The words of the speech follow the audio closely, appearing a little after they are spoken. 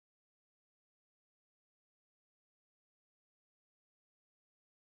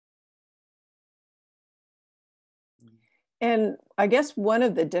And I guess one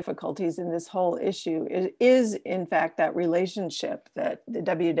of the difficulties in this whole issue is in fact, that relationship that the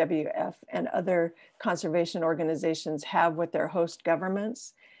WWF and other conservation organizations have with their host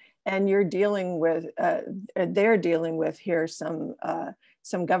governments. And you're dealing with, they're dealing with here some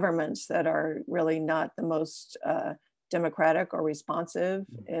governments that are really not the most democratic or responsive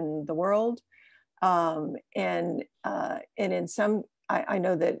in the world. And in some, I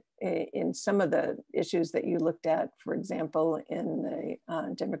know that in some of the issues that you looked at, for example, in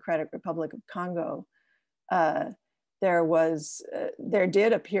the Democratic Republic of Congo, there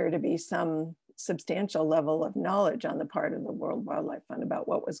did appear to be some substantial level of knowledge on the part of the World Wildlife Fund about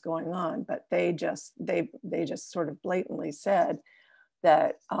what was going on, but they just sort of blatantly said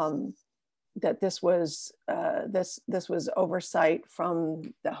that that this was oversight from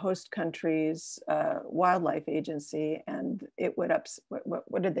the host country's wildlife agency, and it would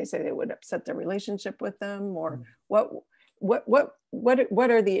what did they say? They would upset their relationship with them, or what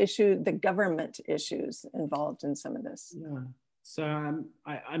are the issues, the government issues involved in some of this? Yeah. So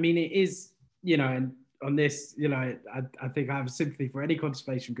I mean, it is, you know, and on this, you know, I think I have sympathy for any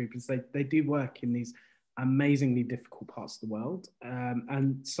conservation group, is they do work in these amazingly difficult parts of the world,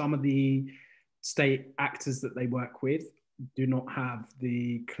 and some of the state actors that they work with do not have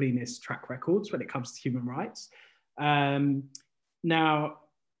the cleanest track records when it comes to human rights. Now,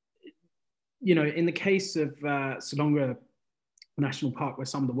 you know, in the case of Sonoma National Park, where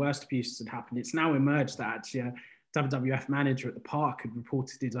some of the worst abuses had happened, it's now emerged that actually a WWF manager at the park had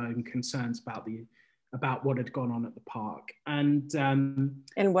reported his own concerns about what had gone on at the park. And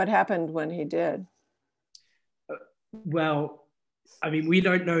what happened when he did? Well, I mean, we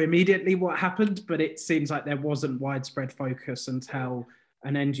don't know immediately what happened, but it seems like there wasn't widespread focus until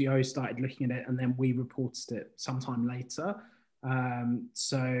an NGO started looking at it, and then we reported it sometime later. I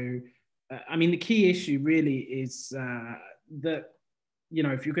mean, the key issue really is that, you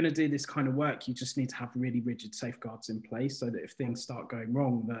know, if you're going to do this kind of work, you just need to have really rigid safeguards in place so that if things start going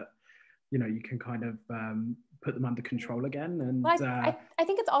wrong, that, you know, you can kind of put them under control again. And well, I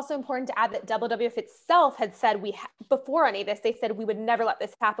think it's also important to add that WWF itself had said before any of this, they said we would never let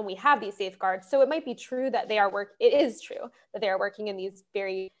this happen. We have these safeguards. So it might be true that it is true that they are working in these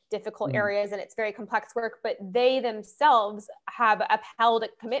very difficult areas, and it's very complex work, but they themselves have upheld a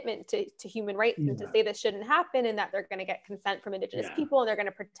commitment to human rights and to say this shouldn't happen, and that they're going to get consent from Indigenous people, and they're going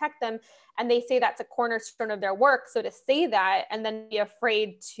to protect them. And they say that's a cornerstone of their work. So to say that and then be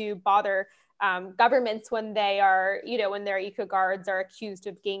afraid to bother governments when they are, you know, when their eco guards are accused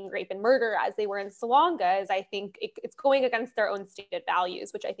of gang rape and murder, as they were in Salonga, is, I think it's going against their own stated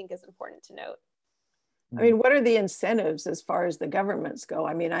values, which I think is important to note. I mean, what are the incentives as far as the governments go?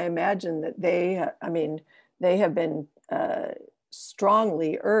 I mean, I imagine that they have been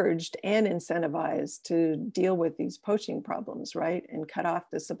strongly urged and incentivized to deal with these poaching problems, right? And cut off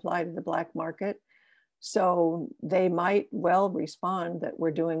the supply to the black market. So they might well respond that we're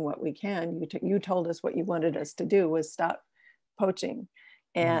doing what we can. You told us what you wanted us to do was stop poaching.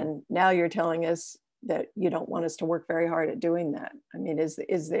 And now you're telling us that you don't want us to work very hard at doing that. I mean, is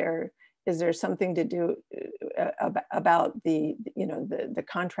there something to do about the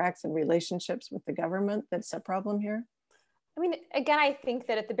contracts and relationships with the government that's a problem here? I mean, again, I think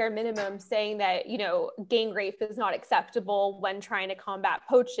that at the bare minimum, saying that, you know, gang rape is not acceptable when trying to combat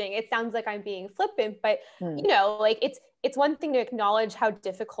poaching, it sounds like I'm being flippant, but, you know, like it's one thing to acknowledge how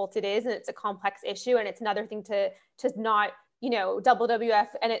difficult it is, and it's a complex issue. And it's another thing to not, you know, WWF,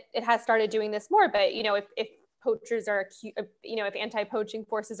 and it has started doing this more, but, you know, if poachers are accused, you know, if anti-poaching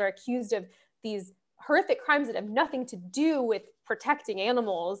forces are accused of these horrific crimes that have nothing to do with protecting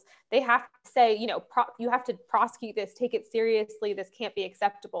animals, they have to say, you know, you have to prosecute this, take it seriously, this can't be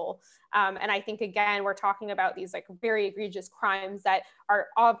acceptable. And I think, again, we're talking about these like very egregious crimes that are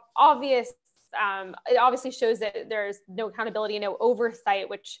obvious. It obviously shows that there's no accountability, no oversight,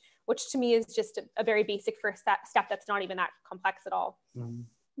 which to me is just a very basic first step that's not even that complex at all.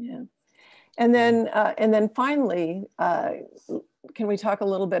 Yeah. And then finally, can we talk a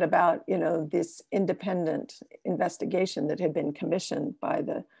little bit about, you know, this independent investigation that had been commissioned by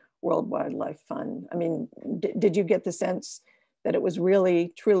the World Wildlife Fund? I mean, did you get the sense that it was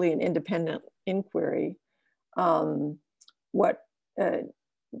really, truly an independent inquiry? To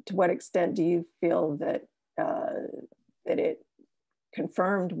what extent do you feel that that it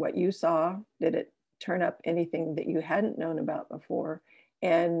confirmed what you saw? Did it turn up anything that you hadn't known about before?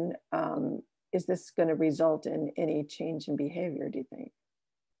 And is this going to result in any change in behavior, do you think?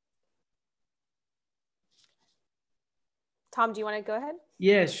 Tom, do you want to go ahead?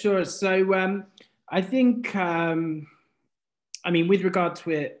 Yeah, sure. So I think, I mean, with regard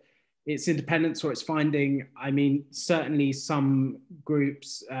to it, its independence or its finding. I mean, certainly some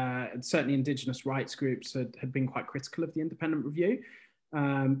groups, certainly Indigenous rights groups, had been quite critical of the independent review,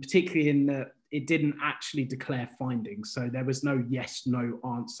 particularly in that it didn't actually declare findings. So there was no yes, no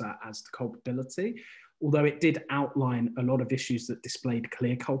answer as to culpability, although it did outline a lot of issues that displayed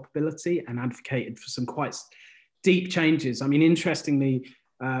clear culpability and advocated for some quite deep changes. I mean, interestingly,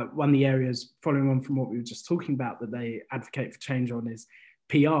 one of the areas following on from what we were just talking about that they advocate for change on is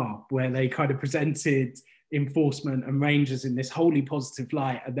PR, where they kind of presented enforcement and rangers in this wholly positive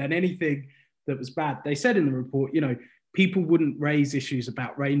light. And then anything that was bad, they said in the report, you know, people wouldn't raise issues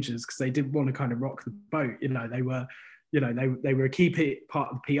about rangers because they didn't want to kind of rock the boat. You know, they were, you know, they were a key part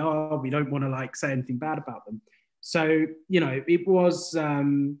of the PR. We don't want to like say anything bad about them. So, you know, it was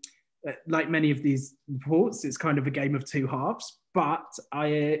like many of these reports, it's kind of a game of two halves. But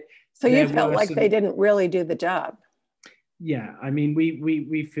so you felt like they didn't really do the job. Yeah, I mean,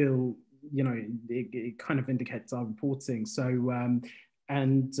 we feel, you know, it kind of indicates our reporting. So,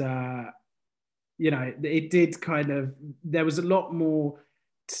 you know, it did kind of, there was a lot more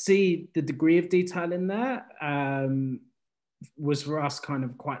to see. The degree of detail in there was for us kind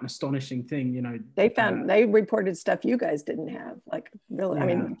of quite an astonishing thing, you know. They reported stuff you guys didn't have, like really, yeah. I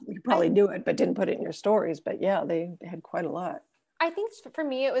mean, you probably knew it, but didn't put it in your stories, but yeah, they had quite a lot. I think for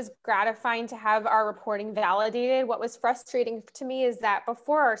me, it was gratifying to have our reporting validated. What was frustrating to me is that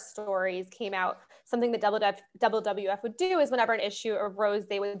before our stories came out, something that WWF would do is whenever an issue arose,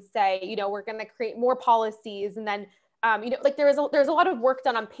 they would say, you know, we're going to create more policies. And then, you know, like there's a lot of work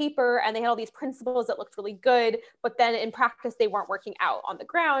done on paper and they had all these principles that looked really good, but then in practice, they weren't working out on the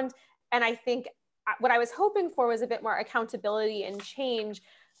ground. And I think what I was hoping for was a bit more accountability and change.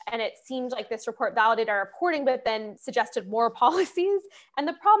 And it seemed like this report validated our reporting, but then suggested more policies. And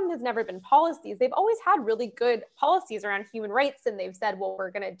the problem has never been policies. They've always had really good policies around human rights. And they've said, well, we're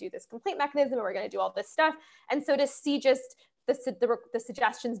going to do this complaint mechanism, and we're going to do all this stuff. And so to see just the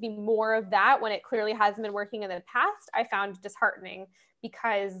suggestions be more of that when it clearly hasn't been working in the past, I found disheartening,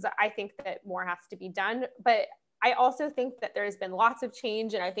 because I think that more has to be done. But I also think that there's been lots of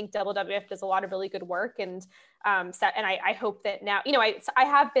change, and I think WWF does a lot of really good work. And I hope that now, you know, I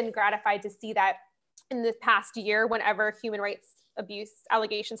have been gratified to see that in the past year, whenever human rights abuse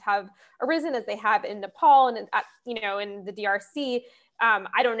allegations have arisen, as they have in Nepal and you know, in the DRC.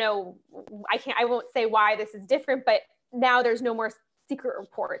 I don't know, I won't say why this is different, but now there's no more secret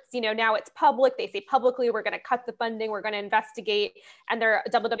reports. You know, now it's public. They say publicly, we're going to cut the funding, we're going to investigate, and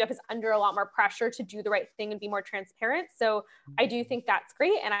WWF is under a lot more pressure to do the right thing and be more transparent. So I do think that's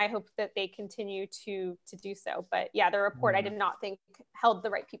great, and I hope that they continue to do so. But yeah, the report I did not think held the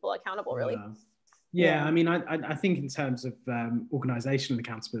right people accountable, really. Yeah, I mean, I think in terms of organizational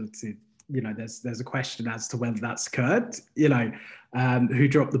accountability, you know, there's a question as to whether that's occurred, you know, who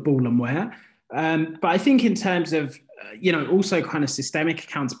dropped the ball and where. But I think in terms of, you know, also kind of systemic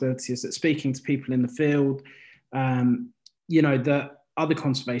accountability is that speaking to people in the field, you know, that other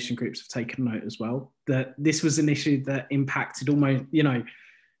conservation groups have taken note as well, that this was an issue that impacted almost, you know,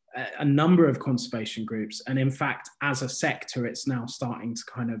 a number of conservation groups. And in fact, as a sector, it's now starting to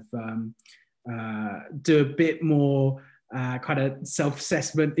kind of do a bit more kind of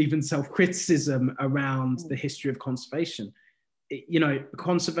self-assessment, even self-criticism around the history of conservation. You know,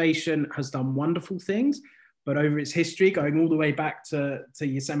 conservation has done wonderful things, but over its history, going all the way back to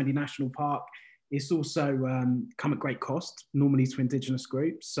Yosemite National Park, it's also come at great cost, normally to Indigenous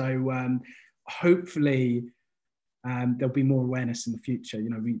groups. So hopefully there'll be more awareness in the future. You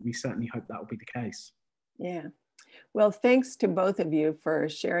know, we certainly hope that will be the case. Yeah. Well, thanks to both of you for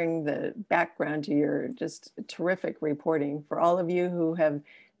sharing the background to your just terrific reporting. For all of you who have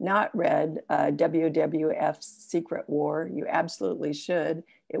not read WWF's Secret War, you absolutely should.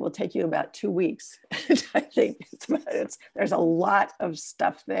 It will take you about 2 weeks. I think there's a lot of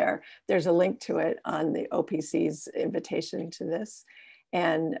stuff there. There's a link to it on the OPC's invitation to this.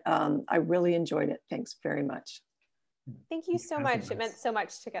 And I really enjoyed it. Thanks very much. Thank you so much. It meant so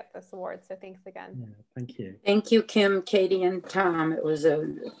much to get this award. So thanks again. Yeah, thank you. Thank you, Kim, Katie, and Tom. It was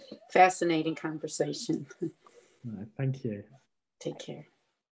a fascinating conversation. Thank you. Take care.